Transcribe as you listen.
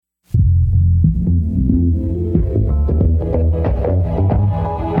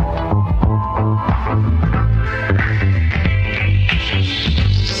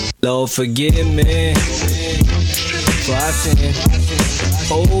Lord, forgive me for I sin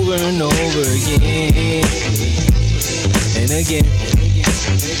over and over again and again.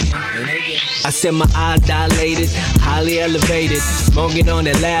 I said my eyes dilated, highly elevated, smoking on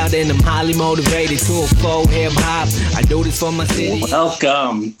it loud, and I'm highly motivated to a full hip hop. I do this for my city.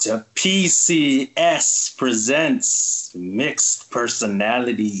 Welcome to PCS Presents Mixed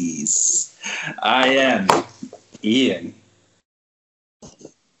Personalities. I am Ian.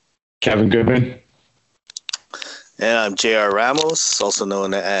 Kevin Goodman. And I'm JR Ramos, also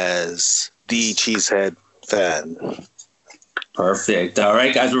known as the Cheesehead Fan. Perfect. All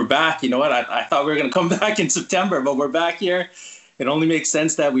right, guys, we're back. You know what? I thought we were going to come back in September, but we're back here. It only makes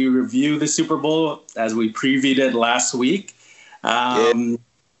sense that we review the Super Bowl as we previewed it last week. As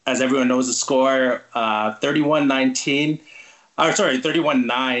everyone knows, the score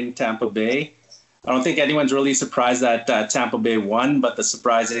 31-9 Tampa Bay. I don't think anyone's really surprised that Tampa Bay won, but the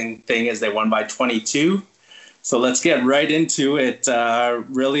surprising thing is they won by 22. So let's get right into it.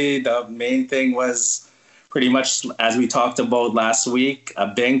 Really, the main thing was pretty much, as we talked about last week, a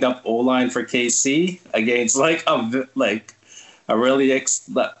banged up O-line for KC against a really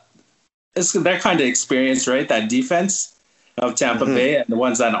they're kind of experienced, right? That defense of Tampa Bay, and the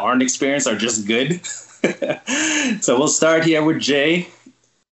ones that aren't experienced are just good. So we'll start here with Jay.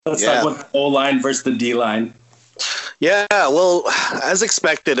 Let's start with the O-line versus the D-line. Yeah, well, as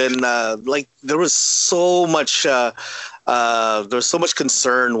expected, and there was so much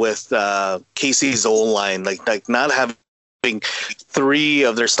concern with KC's O-line, like not having three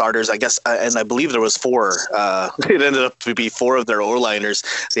of their starters, I guess, and I believe there was four. It ended up to be four of their O-liners.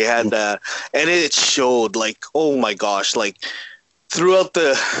 They had, and it showed. Like, oh my gosh, like. Throughout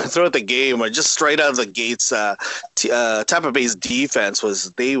the game, or just straight out of the gates, Tampa Bay's defense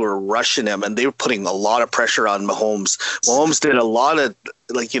they were rushing him, and they were putting a lot of pressure on Mahomes. Mahomes did a lot of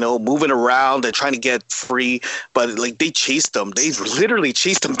moving around and trying to get free, but they chased him. They literally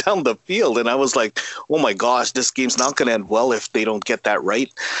chased him down the field, and I was like, oh my gosh, this game's not going to end well if they don't get that right.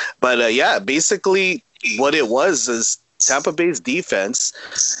 But basically what it was is Tampa Bay's defense,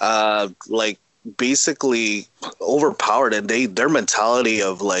 basically overpowered, and their mentality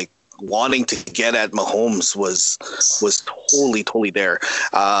of wanting to get at Mahomes was totally there.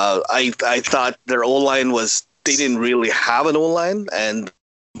 I thought their O-line they didn't really have an O-line, and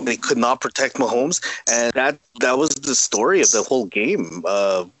they could not protect Mahomes, and that was the story of the whole game.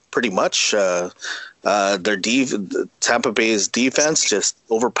 Pretty much, Tampa Bay's defense just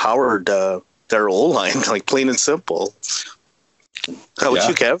overpowered their O-line, plain and simple. How about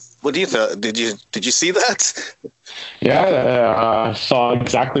you, Kev? What do you think? Did you see that? Yeah, I saw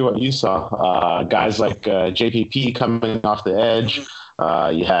exactly what you saw. Guys like JPP coming off the edge.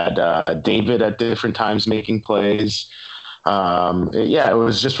 You had David at different times making plays. It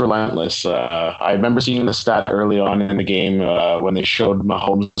was just relentless. I remember seeing the stat early on in the game when they showed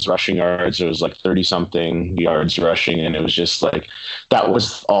Mahomes' rushing yards. It was 30-something yards rushing, and it was just that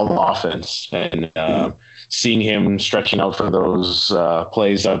was all the offense. And seeing him stretching out for those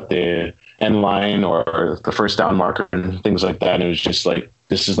plays up the end line or the first down marker and things like that, and it was just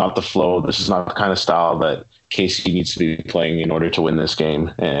this is not the flow. This is not the kind of style that KC needs to be playing in order to win this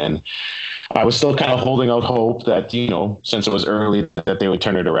game. And I was still kind of holding out hope that, since it was early, that they would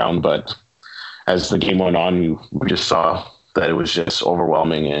turn it around. But as the game went on, we just saw that it was just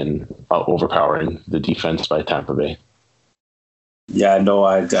overwhelming and overpowering the defense by Tampa Bay. Yeah, no,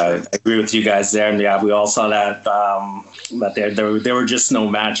 I agree with you guys there. And yeah, we all saw that, but they were just no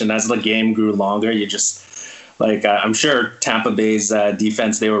match. And as the game grew longer, you just, I'm sure Tampa Bay's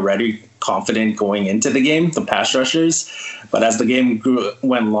defense, they were ready, confident going into the game, the pass rushers. But as the game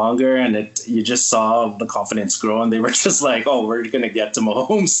went longer, and you just saw the confidence grow, and they were just oh, we're going to get to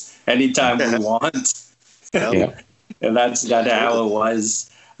Mahomes anytime we want. Yeah. And that's how it was.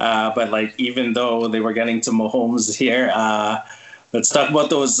 But even though they were getting to Mahomes here, let's talk about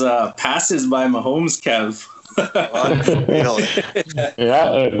those passes by Mahomes, Kev.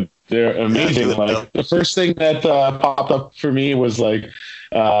 Yeah, they're amazing. The first thing that popped up for me was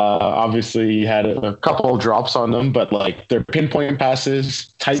obviously he had a couple of drops on them, but they're pinpoint passes,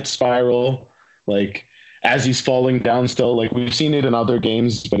 tight spiral, as he's falling down still. We've seen it in other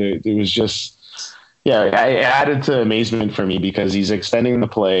games, but it was just, it added to amazement for me because he's extending the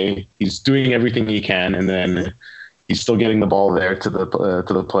play, he's doing everything he can, and then he's still getting the ball there to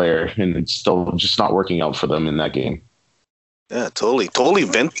the player, and it's still just not working out for them in that game. Yeah, totally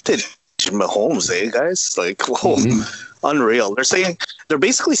vintage Mahomes, guys? Whoa, unreal. They're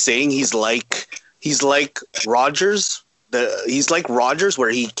basically saying he's like Rodgers. He's like Rodgers,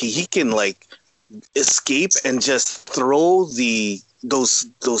 where he can escape and just throw the those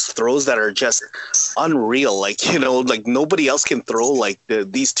throws that are just unreal. Like, like nobody else can throw like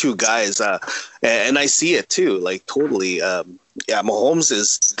these two guys. And I see it too. Like totally. Mahomes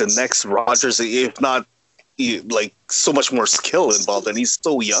is the next Rodgers, if not like so much more skill involved, and he's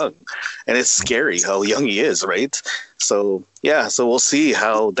so young, and it's scary how young he is, right? So so we'll see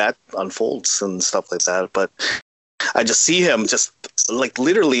how that unfolds and stuff like that. But I just see him just like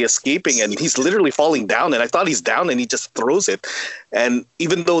literally escaping, and he's literally falling down, and I thought he's down, and he just throws it. And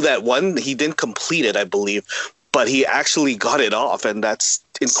even though that one, he didn't complete it, I believe, but he actually got it off, and that's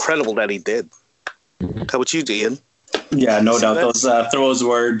incredible that he did. How about you, Ian? Yeah, no doubt. Those throws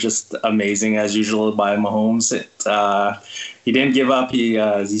were just amazing as usual by Mahomes. He didn't give up. He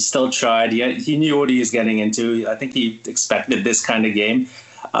still tried. He knew what he was getting into. I think he expected this kind of game.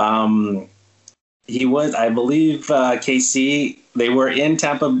 He was, I believe, KC, they were in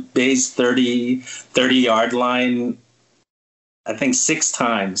Tampa Bay's 30-yard line, I think 6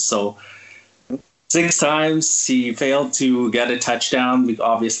 times. So 6 times he failed to get a touchdown,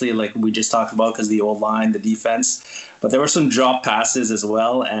 obviously, like we just talked about, because the old line, the defense. But there were some drop passes as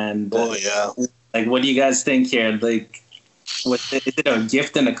well. And like, what do you guys think here? Like, is it a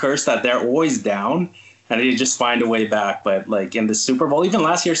gift and a curse that they're always down and they just find a way back? But like in the Super Bowl, even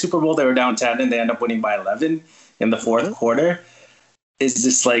last year's Super Bowl, they were down 10 and they end up winning by 11 in the fourth quarter. Is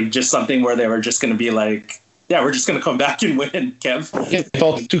this like just something where they were just going to be like, yeah, we're just going to come back and win, Kev? It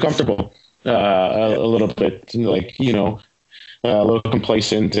felt too comfortable. A little bit, like, a little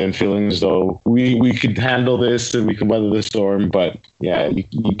complacent and feeling as though we could handle this and we can weather the storm. But yeah,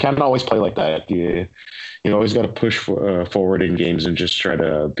 you can't always play like that. You always got to push forward in games and just try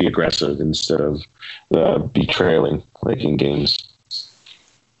to be aggressive instead of be trailing like in games.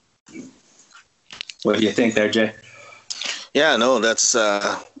 What do you think there, Jay? Yeah, no, that's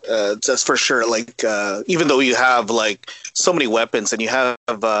for sure. Like, even though you have like so many weapons and you have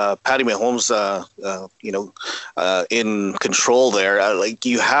Patty Mahomes, in control there, like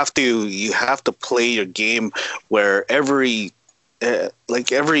you have to play your game where every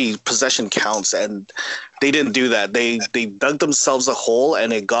possession counts, and they didn't do that. They dug themselves a hole,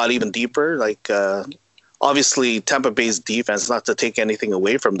 and it got even deeper. Like, obviously, Tampa Bay's defense, not to take anything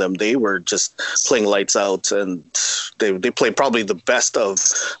away from them, they were just playing lights out, and they played probably the best of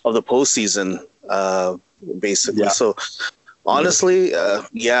the postseason, basically. Yeah. So, honestly,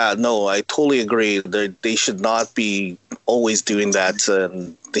 I totally agree. They should not be always doing that.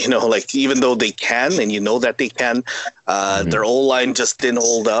 And, like, even though they can, and that they can, their O-line just didn't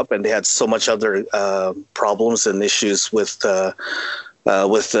hold up, and they had so much other problems and issues with their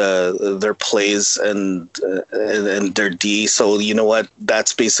plays and their D. So you know what?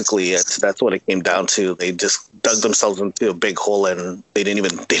 That's basically it. That's what it came down to. They just dug themselves into a big hole, and they didn't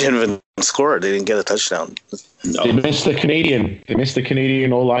even score. They didn't get a touchdown. No. They missed the Canadian. They missed the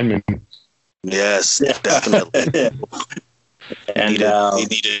Canadian O-lineman. Yes, definitely. And they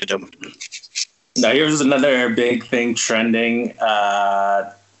needed him. Now here's another big thing trending.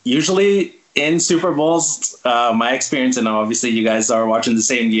 Usually in Super Bowls, my experience, and obviously you guys are watching the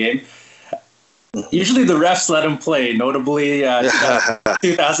same game, usually the refs let them play. Notably,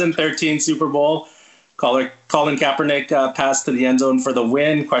 2013 Super Bowl, Colin Kaepernick passed to the end zone for the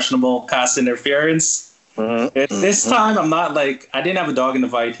win, questionable pass interference. This time, I didn't have a dog in the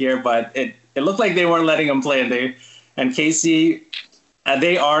fight here, but it looked like they weren't letting him play. And KC,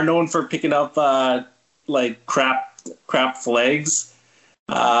 they are known for picking up crap flags,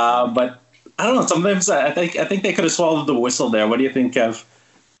 but I don't know. Sometimes I think they could have swallowed the whistle there. What do you think, Kev?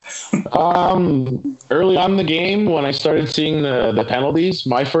 Early on in the game, when I started seeing the penalties,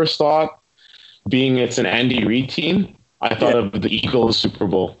 my first thought, being it's an Andy Reid team, I thought of the Eagles Super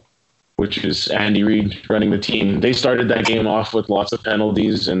Bowl, which is Andy Reid running the team. They started that game off with lots of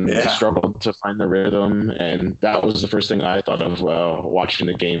penalties and struggled to find the rhythm. And that was the first thing I thought of watching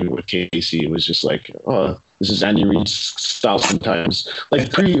the game with KC. It was just like, oh, this is Andy Reid's style sometimes.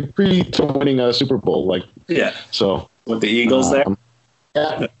 Like pre to winning a Super Bowl. So with the Eagles there?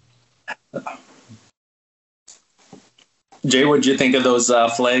 Yeah. Jay, what did you think of those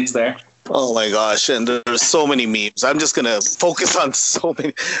flags there? Oh my gosh, and there's so many memes. I'm just gonna focus on so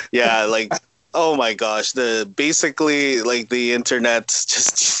many. Yeah, oh my gosh, the internet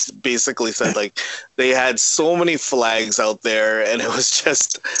just basically said they had so many flags out there, and it was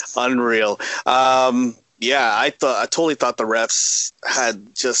just unreal. I totally thought the refs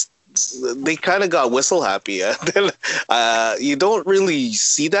had just they kind of got whistle happy. You don't really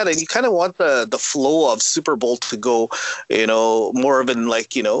see that, and you kind of want the flow of Super Bowl to go, more of an like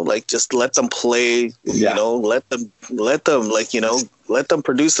just let them play, let them let them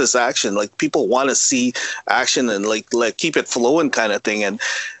produce this action. Like people want to see action and like keep it flowing kind of thing, and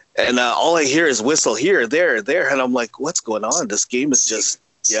all I hear is whistle here, there, and I'm like, what's going on? This game is just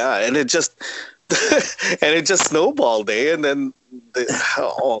and it just and it just snowballed, and then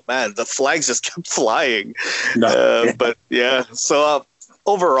the flags just kept flying. But yeah, so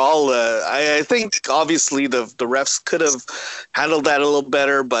overall, I think obviously the refs could have handled that a little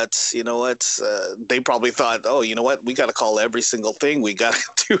better, but you know what? They probably thought, oh, you know what? We got to call every single thing. We got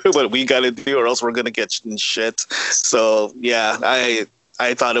to do what we got to do, or else we're gonna get in shit. So yeah, I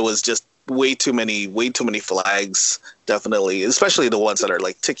thought it was just way too many flags, definitely, especially the ones that are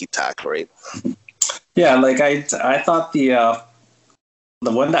like ticky-tack, right? Yeah, like I thought the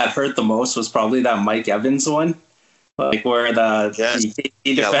one that hurt the most was probably that Mike Evans one, like where the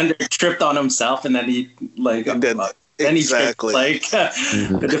defender tripped on himself and then he like then he tripped like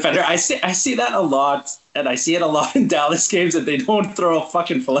the defender. I see that a lot, and I see it a lot in Dallas games that they don't throw a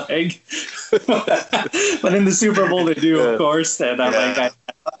fucking flag, but in the Super Bowl they do, of course. And I thought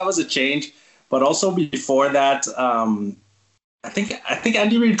that was a change, but also before that, I think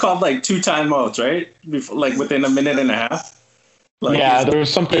Andy Reid called like 2 timeouts, right? Before, like within a minute and a half. Like there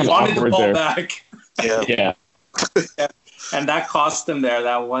was something wanted the ball there. back. Yeah. And that cost them there,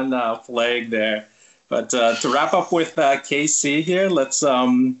 that one flag there. But to wrap up with KC here, let's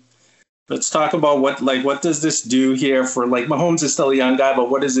talk about what does this do here for, like, Mahomes is still a young guy, but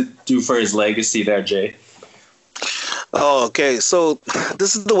what does it do for his legacy there, Jay? Oh, okay. So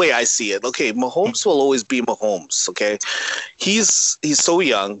this is the way I see it. Okay, Mahomes will always be Mahomes. Okay, he's so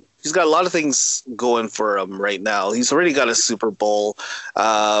young. He's got a lot of things going for him right now. He's already got a Super Bowl.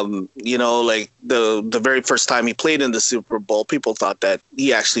 Like the very first time he played in the Super Bowl, people thought that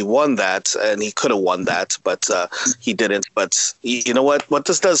he actually won that, and he could have won that, but he didn't. But you know what? What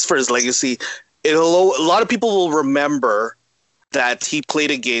this does for his legacy, a lot of people will remember that he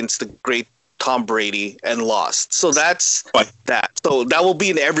played against the great Tom Brady and lost. So that's that. So that will be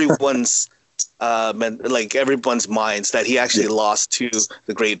in everyone's everyone's minds that he actually lost to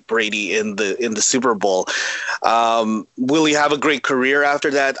the great Brady in the Super Bowl. Will he have a great career after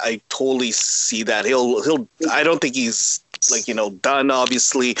that? I totally see that. He'll I don't think he's done.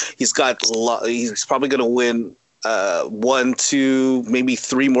 Obviously, he's probably going to win 1, 2, maybe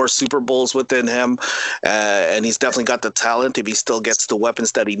 3 more Super Bowls within him, and he's definitely got the talent if he still gets the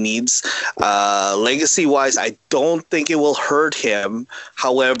weapons that he needs. Legacy wise, I don't think it will hurt him.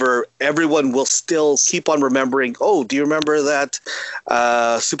 However, everyone will still keep on remembering, oh, do you remember that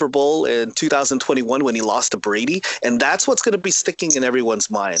Super Bowl in 2021 when he lost to Brady? And that's what's going to be sticking in everyone's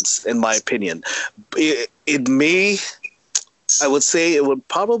minds, in my opinion. It may, I would say it would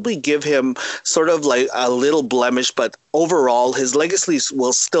probably give him sort of like a little blemish, but overall his legacy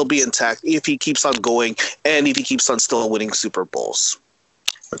will still be intact if he keeps on going and if he keeps on still winning Super Bowls.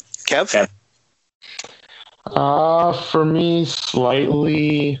 Kev? For me,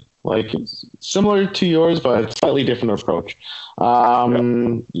 slightly similar to yours, but slightly different approach.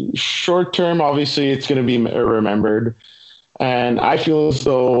 Short term, obviously, it's going to be remembered. And I feel as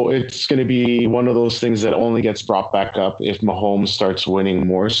though it's going to be one of those things that only gets brought back up if Mahomes starts winning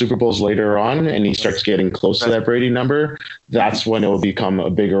more Super Bowls later on and he starts getting close to that Brady number. That's when it will become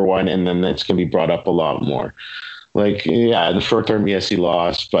a bigger one, and then it's going to be brought up a lot more. The short term, yes, he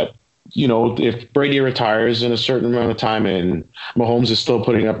lost, but if Brady retires in a certain amount of time and Mahomes is still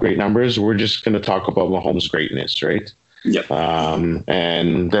putting up great numbers, we're just going to talk about Mahomes' greatness, right? Yep.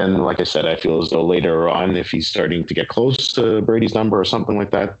 And then, like I said, I feel as though later on, if he's starting to get close to Brady's number or something like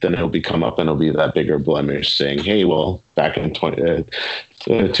that, then he'll become up and it'll be that bigger blemish saying, hey, well, back in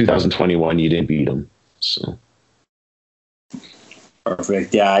 2021, you didn't beat him. So.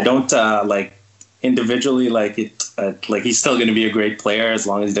 Perfect. Yeah, I don't individually he's still going to be a great player as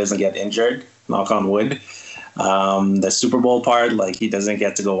long as he doesn't get injured, knock on wood. The Super Bowl part, he doesn't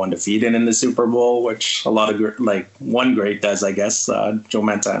get to go undefeated in the Super Bowl, which a lot of one great does, I guess. Joe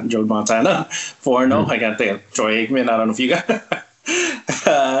Montana 4-0. I can't think of Troy Aikman. I don't know if you got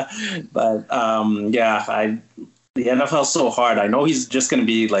but the NFL's so hard. I know he's just going to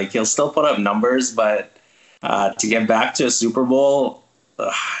be he'll still put up numbers, but to get back to a Super Bowl,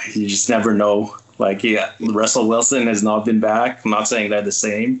 you just never know. Russell Wilson has not been back. I'm not saying they're the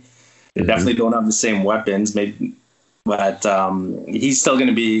same. They definitely don't have the same weapons, maybe, but he's still going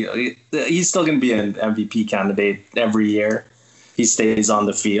to be an MVP candidate every year he stays on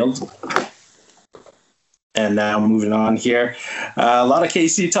the field. And now moving on here, a lot of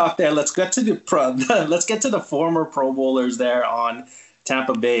KC talk there. Let's get to the former Pro Bowlers there on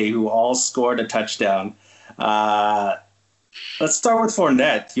Tampa Bay who all scored a touchdown. Let's start with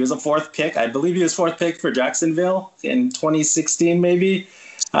Fournette. He was a fourth pick. I believe he was fourth pick for Jacksonville in 2016, maybe.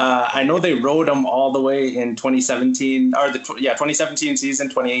 I know they rode him all the way in 2017, 2017 season,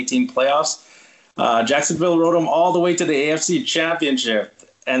 2018 playoffs. Jacksonville rode him all the way to the AFC Championship,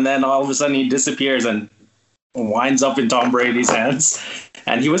 and then all of a sudden he disappears and winds up in Tom Brady's hands.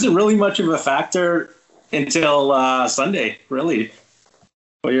 And he wasn't really much of a factor until Sunday, really.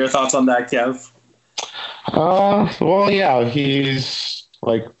 What are your thoughts on that, Kev? Well, yeah, he's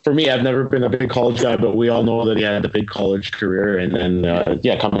like, for me, I've never been a big college guy, but we all know that he had a big college career. And then,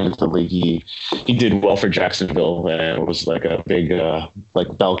 coming into the league, he did well for Jacksonville. It was like a big,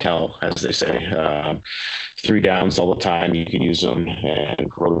 like bell cow, as they say. 3 downs all the time. You can use them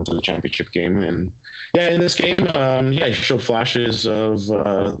and roll into the championship game. And yeah, in this game, he showed flashes of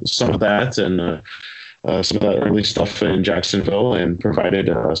some of that and some of that early stuff in Jacksonville, and provided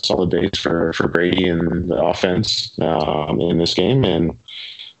a solid base for Brady and the offense in this game. And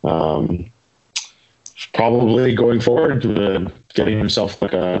probably going forward, getting himself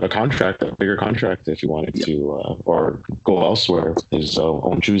like a contract, a bigger contract if he wanted to, or go elsewhere, his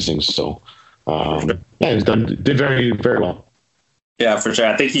own choosing. So he's did very, very well. Yeah, for sure.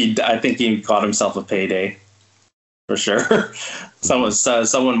 I think he got himself a payday, for sure.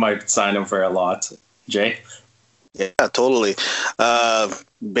 Someone might sign him for a lot. Jay? Yeah, totally.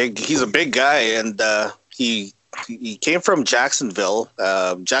 He's a big guy, and he came from Jacksonville.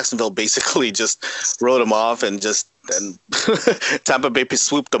 Jacksonville basically just wrote him off, and Tampa Bay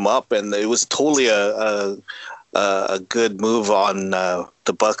swooped him up, and it was totally a good move on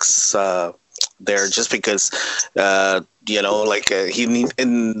the Bucks there, just because he in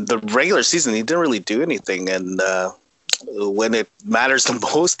the regular season he didn't really do anything, and when it matters the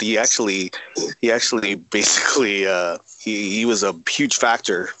most, he was a huge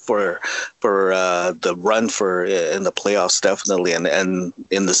factor for the run in the playoffs, definitely, and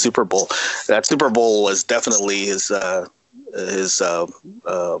in the Super Bowl. That Super Bowl was definitely his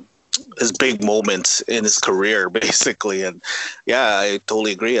big moment in his career, basically. And yeah, I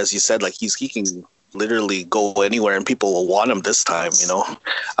totally agree. As you said, like he can literally go anywhere and people will want him this time,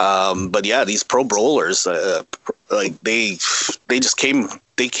 but yeah, these Pro Bowlers, like they just came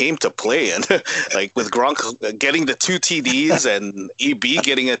to play, and like with Gronk getting the 2 TDs and EB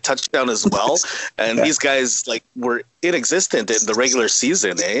getting a touchdown as well, and these guys like were inexistent in the regular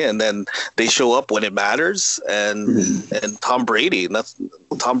season, and then they show up when it matters, and Tom Brady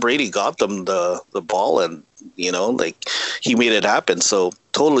got them the ball, and he made it happen. So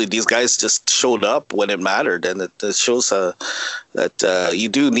totally, these guys just showed up when it mattered, and it shows that you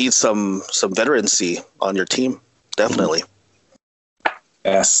do need some veterancy on your team, definitely.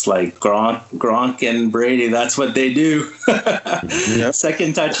 Yes, like Gronk and Brady, that's what they do. Yep.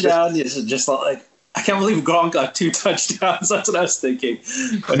 Second touchdown is just like, I can't believe Gronk got 2 touchdowns. That's what I was thinking.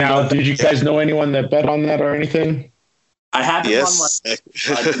 But now, did you guys know anyone that bet on that or anything? I had him on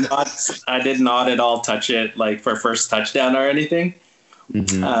my. I did not at all touch it like for first touchdown or anything.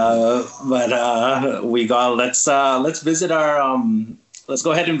 Mm-hmm. But we got let's visit our let's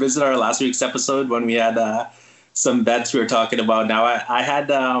go ahead and visit our last week's episode when we had some bets we were talking about. Now I had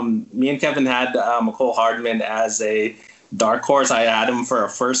me and Kevin had McCole Hardman as a dark horse. I had him for a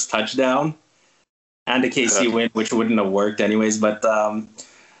first touchdown and a KC win, which wouldn't have worked anyways. But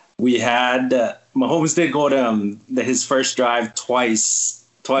we had Mahomes did go to his first drive twice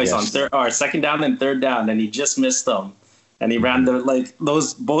yes. on second down and third down, and he just missed them. And he ran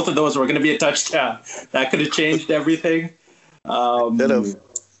both of those were going to be a touchdown. That could have changed everything.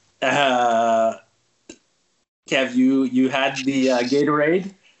 Kev, you had the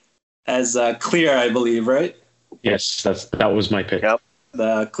Gatorade as clear, I believe, right? Yes, that was my pick. Yep.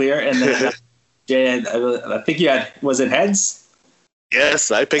 The clear, and then Jay, I think you had, was it heads?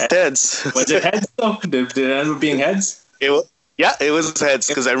 Yes, I picked heads. Was it heads though? Did it end up being heads? It was heads,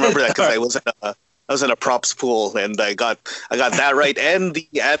 because I remember that, because I was in a props pool, and I got that right, and the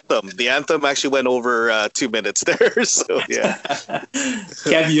anthem. The anthem actually went over 2 minutes there. So yeah.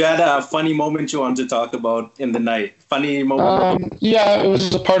 Kev, you had a funny moment you wanted to talk about in the night. Funny moment. Yeah, it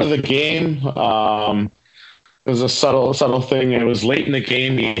was a part of the game. It was a subtle thing. It was late in the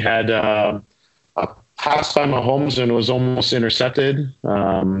game. He had a pass by Mahomes and was almost intercepted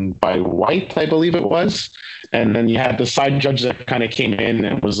by White, I believe it was. And then you had the side judge that kind of came in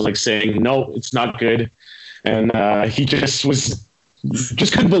and was like saying, no, it's not good. And he just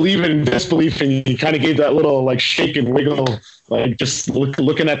couldn't believe it in disbelief. And he kind of gave that little like shake and wiggle, like just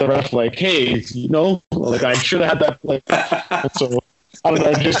looking at the ref like, hey, Like I should have had that play. So I don't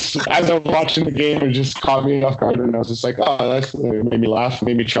know. Just as I was watching the game, it just caught me off guard, and I was just like, "Oh, that's it made me laugh,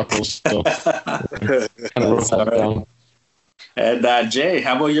 made me chuckle." So kind of wrote that down. And Jay,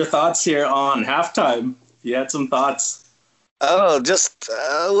 how about your thoughts here on halftime? You had some thoughts. Oh, just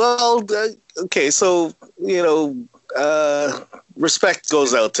okay. So respect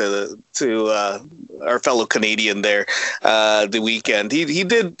goes out to our fellow Canadian there. The weekend, he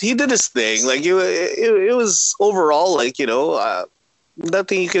did his thing. Like it was overall like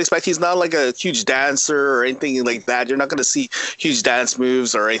nothing you can expect. He's not like a huge dancer or anything like that. You're not going to see huge dance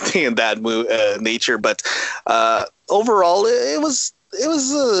moves or anything in that nature. But overall, it was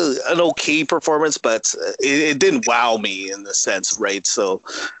an okay performance, but it didn't wow me in the sense, right? So,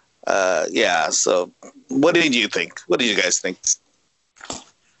 yeah. So, what did you think? What did you guys think?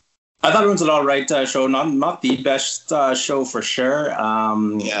 I thought it was an all right show. Not the best show for sure,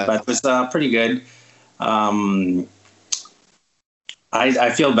 but it was pretty good.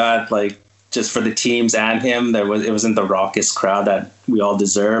 I feel bad, like just for the teams and him. It wasn't the raucous crowd that we all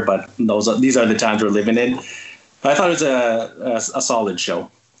deserve, but these are the times we're living in. I thought it was a solid show.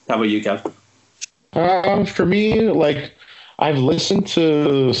 How about you, Kev? For me, like I've listened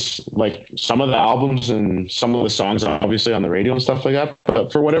to like some of the albums and some of the songs, obviously on the radio and stuff like that.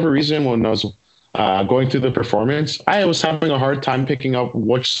 But for whatever reason, when I was going through the performance, I was having a hard time picking up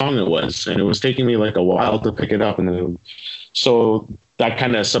which song it was, and it was taking me like a while to pick it up, so that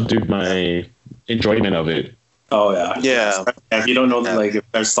kind of subdued my enjoyment of it. Oh yeah, yeah. If you don't know, like if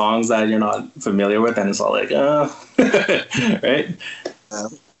there's songs that you're not familiar with, then it's all like, right?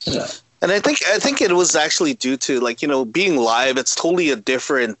 Yeah. And I think it was actually due to like being live. It's totally a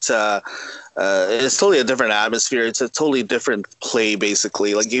different. It's totally a different atmosphere. It's a totally different play,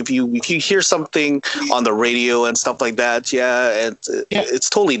 basically. Like if you hear something on the radio and stuff like that, it's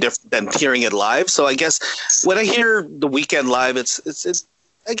totally different than hearing it live. So I guess when I hear The Weeknd live, it's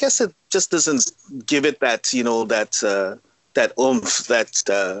I guess it just doesn't give it that that oomph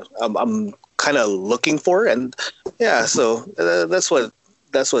that I'm kind of looking for, and yeah, so that's what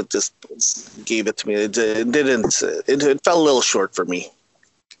just gave it to me. It didn't. It fell a little short for me.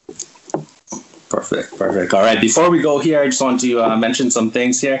 Perfect. All right. Before we go here, I just want to mention some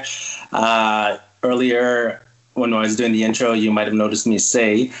things here. Earlier, when I was doing the intro, you might have noticed me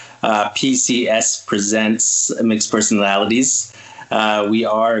say PCS presents Mixed Personalities. We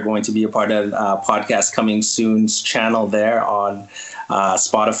are going to be a part of Podcast Coming Soon's channel there on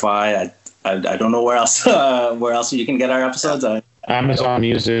Spotify. I don't know where else you can get our episodes. Amazon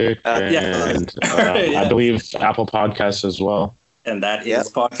Music and I believe Apple Podcasts as well. And that is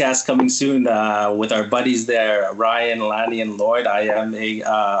Podcast Coming Soon with our buddies there, Ryan, Lanny, and Lloyd. I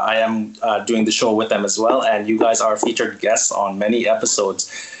am doing the show with them as well, and you guys are featured guests on many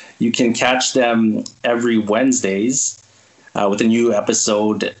episodes. You can catch them every Wednesdays with a new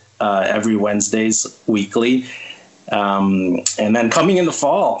episode every Wednesdays weekly, and then coming in the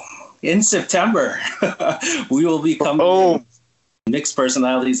fall in September, we will be coming Mixed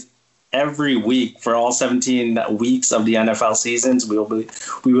Personalities every week for all 17 weeks of the NFL seasons. We will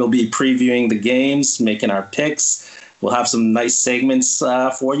be previewing the games, making our picks. We'll have some nice segments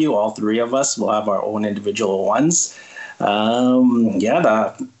for you. All three of us will have our own individual ones.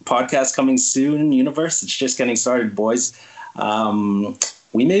 The Podcast Coming Soon universe. It's just getting started, boys.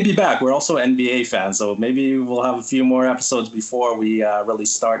 We may be back. We're also NBA fans, so maybe we'll have a few more episodes before we really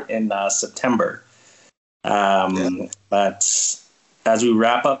start in September. But as we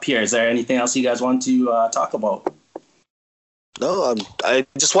wrap up here, is there anything else you guys want to talk about? No, I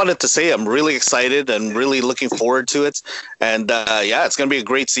just wanted to say I'm really excited and really looking forward to it. And it's going to be a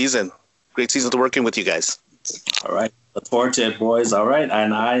great season. Great season to working with you guys. All right. Look forward to it, boys. All right.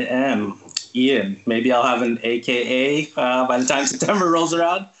 And I am Ian. Maybe I'll have an AKA by the time September rolls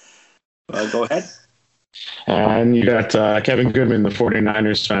around. Go ahead. And you got Kevin Goodman, the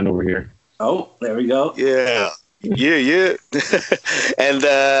 49ers fan over here. Oh, there we go. Yeah. And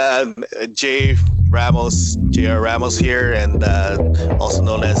JR Ramos here, and also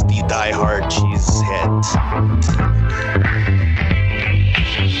known as the diehard cheesehead.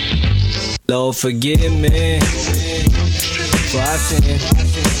 Lord, forgive me for I sin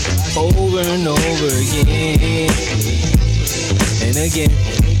over and over again and again.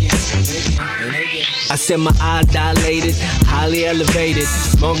 I said my eyes dilated, highly elevated,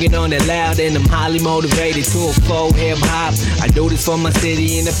 smoking on it loud, and I'm highly motivated to a full hip hop. I do this for my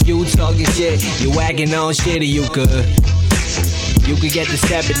city, and if you talking shit, you wagging on shit, or you could get the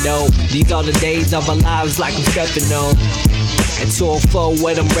stepping though. These are the days of our lives like I'm stepping on. And 204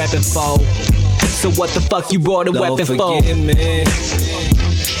 what I'm repping for. So what the fuck you brought a weapon for? Forgive me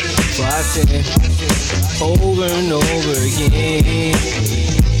for I I sin over and over again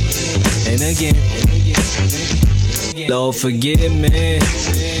and again. Lord, forgive me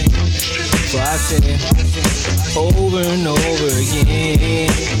for I sin over and over again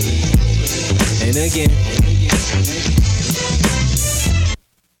and again.